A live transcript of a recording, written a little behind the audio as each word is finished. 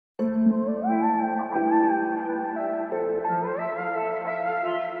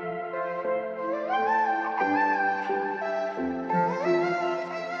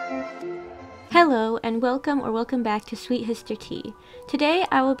and welcome back to Sweethistortea. Today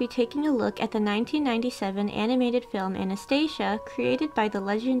I will be taking a look at the 1997 animated film Anastasia, created by the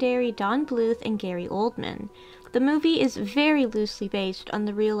legendary Don Bluth and Gary Oldman. The movie is very loosely based on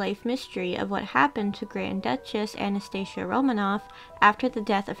the real-life mystery of what happened to Grand Duchess Anastasia Romanov after the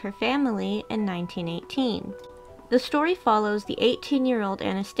death of her family in 1918. The story follows the 18-year-old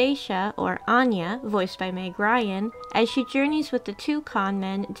Anastasia, or Anya, voiced by Meg Ryan, as she journeys with the two con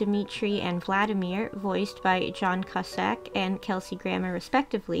men, Dmitri and Vladimir, voiced by John Cusack and Kelsey Grammer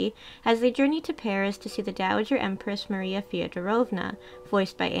respectively, as they journey to Paris to see the Dowager Empress Maria Feodorovna,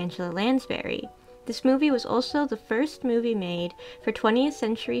 voiced by Angela Lansbury. This movie was also the first movie made for 20th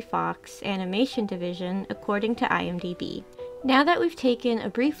Century Fox Animation Division, according to IMDb. Now that we've taken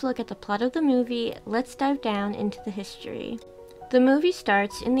a brief look at the plot of the movie, let's dive down into the history. The movie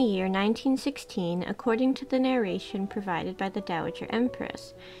starts in the year 1916, according to the narration provided by the Dowager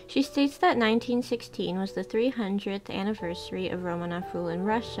Empress. She states that 1916 was the 300th anniversary of Romanov rule in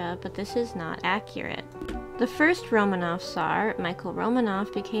Russia, but this is not accurate. The first Romanov Tsar, Michael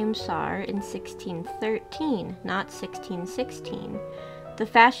Romanov, became Tsar in 1613, not 1616. The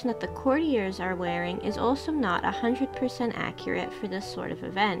fashion that the courtiers are wearing is also not 100% accurate for this sort of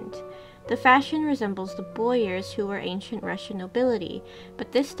event. The fashion resembles the boyars, who were ancient Russian nobility,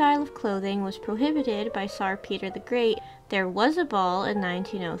 but this style of clothing was prohibited by Tsar Peter the Great. There was a ball in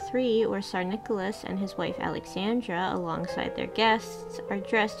 1903 where Tsar Nicholas and his wife Alexandra, alongside their guests, are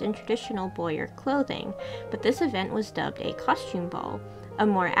dressed in traditional boyar clothing, but this event was dubbed a costume ball. A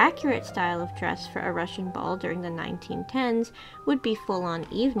more accurate style of dress for a Russian ball during the 1910s would be full-on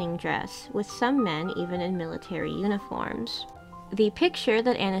evening dress, with some men even in military uniforms. The picture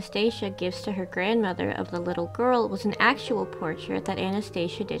that Anastasia gives to her grandmother of the little girl was an actual portrait that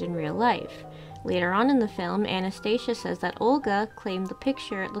Anastasia did in real life. Later on in the film, Anastasia says that Olga claimed the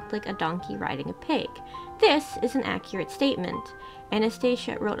picture looked like a donkey riding a pig. This is an accurate statement.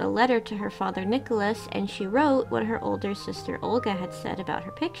 Anastasia wrote a letter to her father Nicholas, and she wrote what her older sister Olga had said about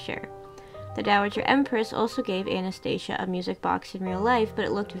her picture. The Dowager Empress also gave Anastasia a music box in real life, but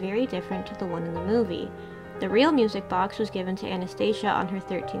it looked very different to the one in the movie. The real music box was given to Anastasia on her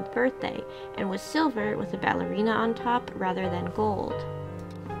 13th birthday, and was silver with a ballerina on top rather than gold.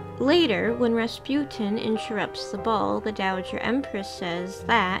 Later, when Rasputin interrupts the ball, the Dowager Empress says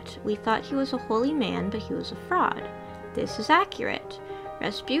that, "We thought he was a holy man, but he was a fraud." This is accurate.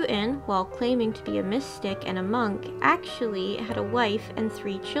 Rasputin, while claiming to be a mystic and a monk, actually had a wife and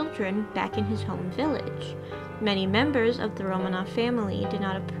 3 children back in his home village. Many members of the Romanov family did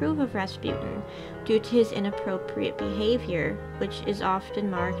not approve of Rasputin due to his inappropriate behavior, which is often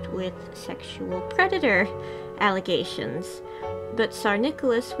marked with sexual predator allegations. But Tsar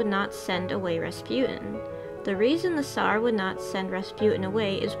Nicholas would not send away Rasputin. The reason the Tsar would not send Rasputin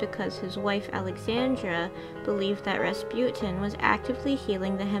away is because his wife Alexandra believed that Rasputin was actively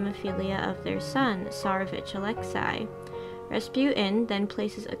healing the hemophilia of their son, Tsarevich Alexei. Rasputin then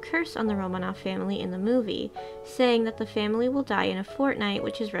places a curse on the Romanov family in the movie, saying that the family will die in a fortnight,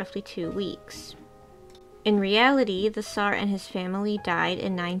 which is roughly 2 weeks. In reality, the Tsar and his family died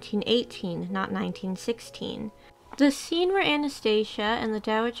in 1918, not 1916. The scene where Anastasia and the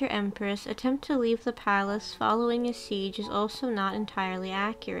Dowager Empress attempt to leave the palace following a siege is also not entirely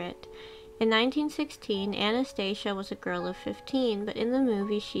accurate. In 1916, Anastasia was a girl of 15, but in the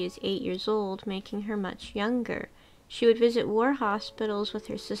movie she is 8 years old, making her much younger. She would visit war hospitals with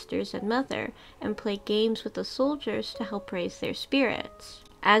her sisters and mother, and play games with the soldiers to help raise their spirits.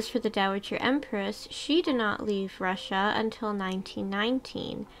 As for the Dowager Empress, she did not leave Russia until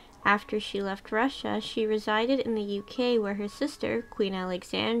 1919. After she left Russia, she resided in the UK, where her sister, Queen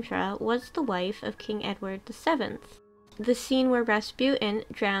Alexandra, was the wife of King Edward VII. The scene where Rasputin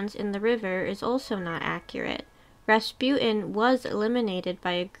drowns in the river is also not accurate. Rasputin was eliminated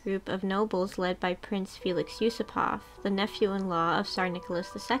by a group of nobles led by Prince Felix Yusupov, the nephew-in-law of Tsar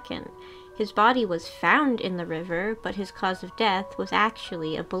Nicholas II. His body was found in the river, but his cause of death was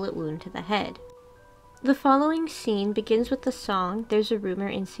actually a bullet wound to the head. The following scene begins with the song "There's a Rumor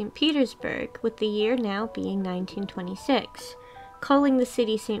in St. Petersburg," with the year now being 1926. Calling the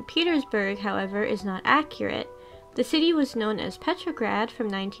city St. Petersburg, however, is not accurate. The city was known as Petrograd from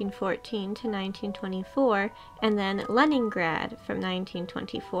 1914 to 1924, and then Leningrad from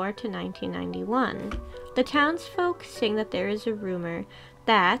 1924 to 1991. The townsfolk sing that there is a rumor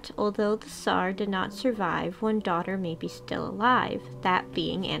that, although the Tsar did not survive, one daughter may be still alive, that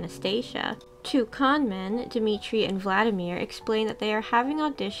being Anastasia. 2 con men, Dmitri and Vladimir, explain that they are having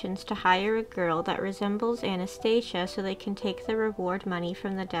auditions to hire a girl that resembles Anastasia so they can take the reward money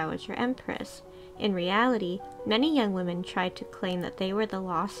from the Dowager Empress. In reality, many young women tried to claim that they were the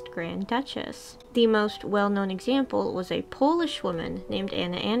lost Grand Duchess. The most well-known example was a Polish woman named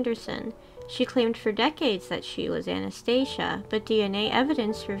Anna Anderson. She claimed for decades that she was Anastasia, but DNA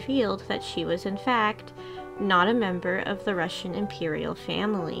evidence revealed that she was in fact not a member of the Russian imperial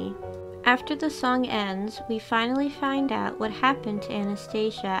family. After the song ends, we finally find out what happened to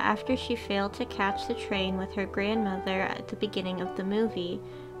Anastasia after she failed to catch the train with her grandmother at the beginning of the movie.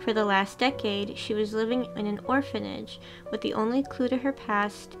 For the last decade, she was living in an orphanage, with the only clue to her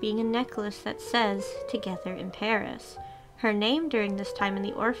past being a necklace that says, "Together in Paris." Her name during this time in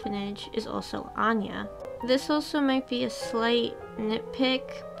the orphanage is also Anya. This also might be a slight nitpick,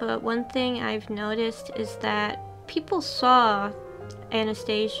 but one thing I've noticed is that people saw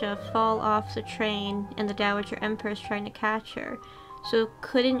Anastasia fall off the train and the Dowager Empress trying to catch her. So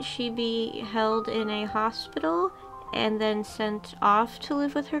couldn't she be held in a hospital and then sent off to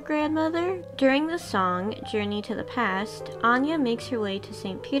live with her grandmother? During the song, Journey to the Past, Anya makes her way to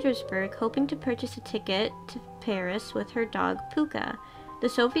St. Petersburg hoping to purchase a ticket to Paris with her dog Puka. The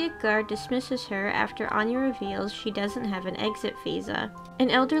Soviet guard dismisses her after Anya reveals she doesn't have an exit visa.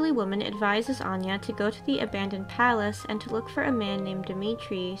 An elderly woman advises Anya to go to the abandoned palace and to look for a man named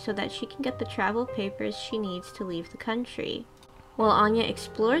Dmitri so that she can get the travel papers she needs to leave the country. While Anya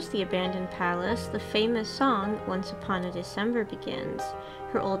explores the abandoned palace, the famous song Once Upon a December begins.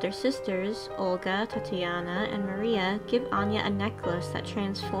 Her older sisters, Olga, Tatiana, and Maria, give Anya a necklace that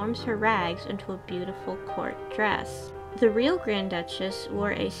transforms her rags into a beautiful court dress. The real Grand Duchess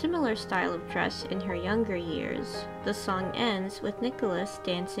wore a similar style of dress in her younger years. The song ends with Nicholas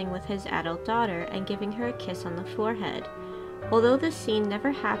dancing with his adult daughter and giving her a kiss on the forehead. Although this scene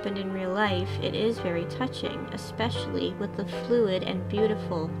never happened in real life, it is very touching, especially with the fluid and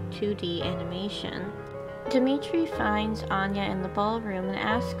beautiful 2D animation. Dmitri finds Anya in the ballroom and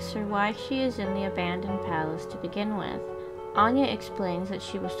asks her why she is in the abandoned palace to begin with. Anya explains that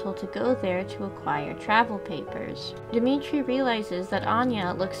she was told to go there to acquire travel papers. Dmitri realizes that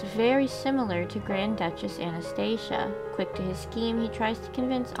Anya looks very similar to Grand Duchess Anastasia. Quick to his scheme, he tries to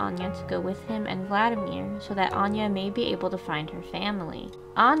convince Anya to go with him and Vladimir so that Anya may be able to find her family.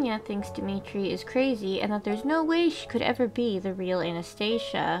 Anya thinks Dmitri is crazy and that there's no way she could ever be the real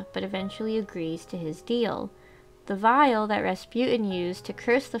Anastasia, but eventually agrees to his deal. The vial that Rasputin used to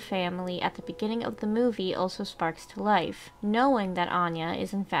curse the family at the beginning of the movie also sparks to life. Knowing that Anya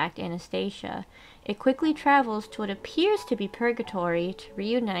is in fact Anastasia, it quickly travels to what appears to be purgatory to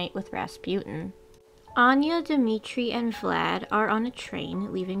reunite with Rasputin. Anya, Dmitri, and Vlad are on a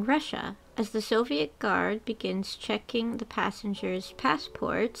train leaving Russia. As the Soviet guard begins checking the passengers'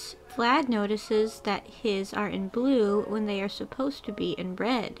 passports, Vlad notices that his are in blue when they are supposed to be in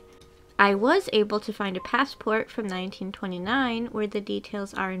red. I was able to find a passport from 1929 where the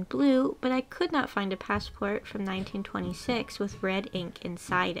details are in blue, but I could not find a passport from 1926 with red ink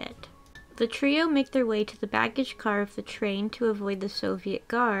inside it. The trio make their way to the baggage car of the train to avoid the Soviet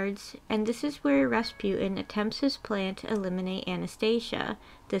guards, and this is where Rasputin attempts his plan to eliminate Anastasia.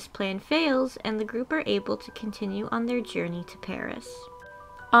 This plan fails, and the group are able to continue on their journey to Paris.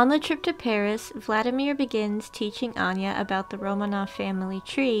 On the trip to Paris, Vladimir begins teaching Anya about the Romanov family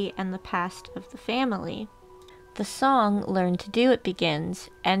tree and the past of the family. The song Learn to Do It begins,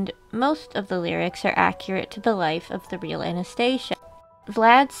 and most of the lyrics are accurate to the life of the real Anastasia.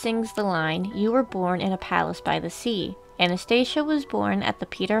 Vlad sings the line, "You were born in a palace by the sea." Anastasia was born at the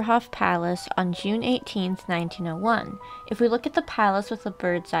Peterhof Palace on June 18, 1901. If we look at the palace with a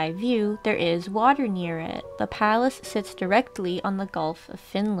bird's eye view, there is water near it. The palace sits directly on the Gulf of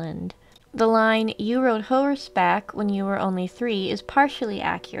Finland. The line, "You rode horseback when you were only 3" is partially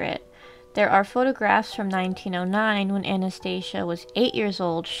accurate. There are photographs from 1909 when Anastasia was 8 years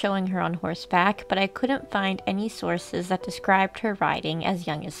old showing her on horseback, but I couldn't find any sources that described her riding as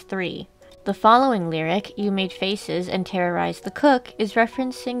young as 3. The following lyric, "You made faces and terrorized the cook," is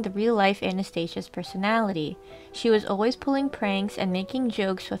referencing the real-life Anastasia's personality. She was always pulling pranks and making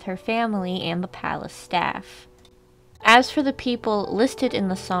jokes with her family and the palace staff. As for the people listed in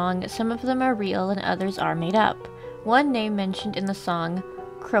the song, some of them are real and others are made up. One name mentioned in the song,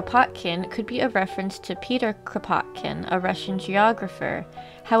 Kropotkin, could be a reference to Peter Kropotkin, a Russian geographer.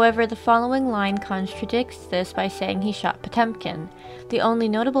 However, the following line contradicts this by saying he shot Potemkin. The only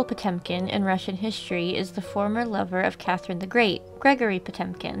notable Potemkin in Russian history is the former lover of Catherine the Great, Gregory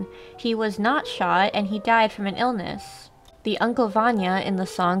Potemkin. He was not shot and he died from an illness. The Uncle Vanya in the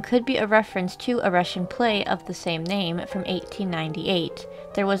song could be a reference to a Russian play of the same name from 1898.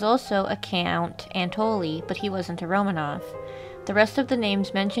 There was also a Count Anatoly, but he wasn't a Romanov. The rest of the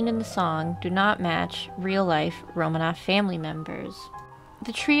names mentioned in the song do not match real-life Romanov family members.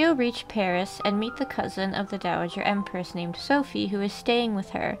 The trio reach Paris and meet the cousin of the Dowager Empress named Sophie, who is staying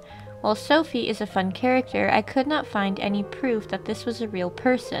with her. While Sophie is a fun character, I could not find any proof that this was a real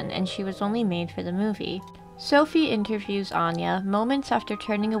person and she was only made for the movie. Sophie interviews Anya moments after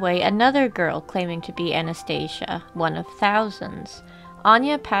turning away another girl claiming to be Anastasia, one of thousands.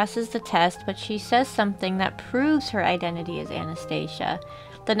 Anya passes the test, but she says something that proves her identity as Anastasia.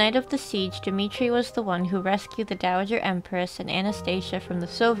 The night of the siege, Dmitri was the one who rescued the Dowager Empress and Anastasia from the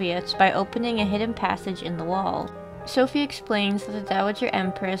Soviets by opening a hidden passage in the wall. Sophie explains that the Dowager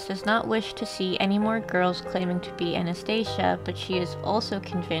Empress does not wish to see any more girls claiming to be Anastasia, but she is also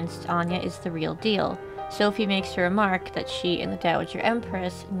convinced Anya is the real deal. Sophie makes a remark that she and the Dowager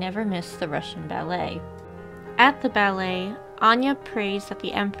Empress never miss the Russian ballet. At the ballet, Anya prays that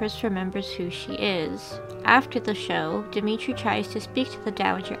the Empress remembers who she is. After the show, Dmitri tries to speak to the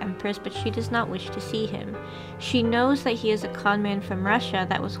Dowager Empress, but she does not wish to see him. She knows that he is a conman from Russia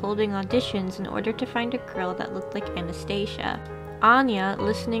that was holding auditions in order to find a girl that looked like Anastasia. Anya,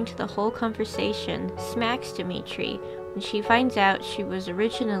 listening to the whole conversation, smacks Dmitri when she finds out she was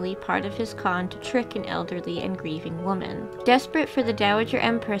originally part of his con to trick an elderly and grieving woman. Desperate for the Dowager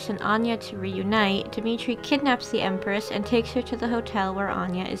Empress and Anya to reunite, Dmitri kidnaps the Empress and takes her to the hotel where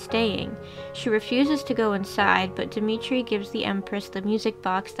Anya is staying. She refuses to go inside, but Dmitri gives the Empress the music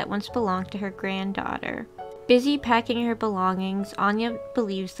box that once belonged to her granddaughter. Busy packing her belongings, Anya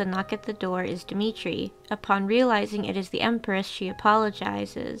believes the knock at the door is Dmitri. Upon realizing it is the Empress, she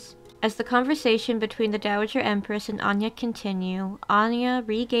apologizes. As the conversation between the Dowager Empress and Anya continue, Anya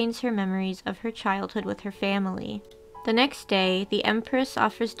regains her memories of her childhood with her family. The next day, the Empress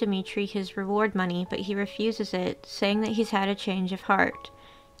offers Dmitri his reward money, but he refuses it, saying that he's had a change of heart.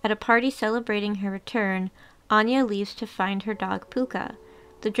 At a party celebrating her return, Anya leaves to find her dog Puka.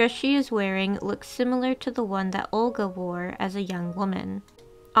 The dress she is wearing looks similar to the one that Olga wore as a young woman.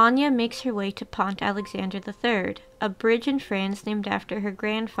 Anya makes her way to Pont Alexander III, a bridge in France named after her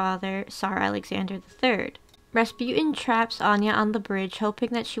grandfather, Tsar Alexander III. Rasputin traps Anya on the bridge,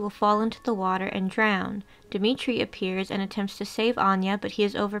 hoping that she will fall into the water and drown. Dmitri appears and attempts to save Anya, but he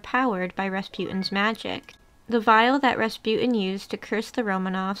is overpowered by Rasputin's magic. The vial that Rasputin used to curse the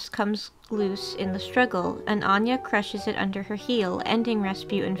Romanovs comes loose in the struggle, and Anya crushes it under her heel, ending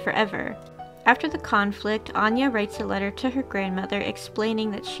Rasputin forever. After the conflict, Anya writes a letter to her grandmother explaining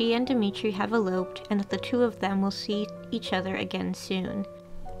that she and Dmitri have eloped and that the two of them will see each other again soon.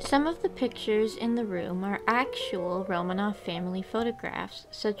 Some of the pictures in the room are actual Romanov family photographs,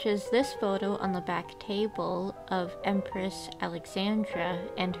 such as this photo on the back table of Empress Alexandra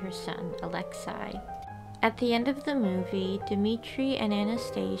and her son Alexei. At the end of the movie, Dmitri and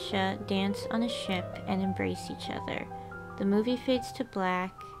Anastasia dance on a ship and embrace each other. The movie fades to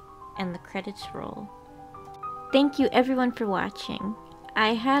black, and the credits roll. Thank you everyone for watching.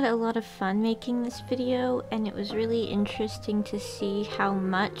 I had a lot of fun making this video, and it was really interesting to see how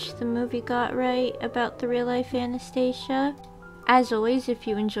much the movie got right about the real-life Anastasia. As always, if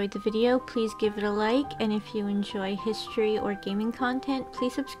you enjoyed the video, please give it a like, and if you enjoy history or gaming content,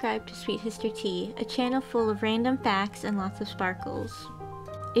 please subscribe to sweethistortea, a channel full of random facts and lots of sparkles.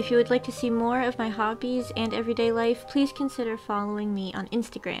 If you would like to see more of my hobbies and everyday life, please consider following me on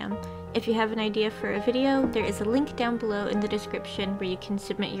Instagram. If you have an idea for a video, there is a link down below in the description where you can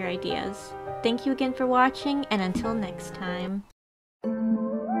submit your ideas. Thank you again for watching, and until next time.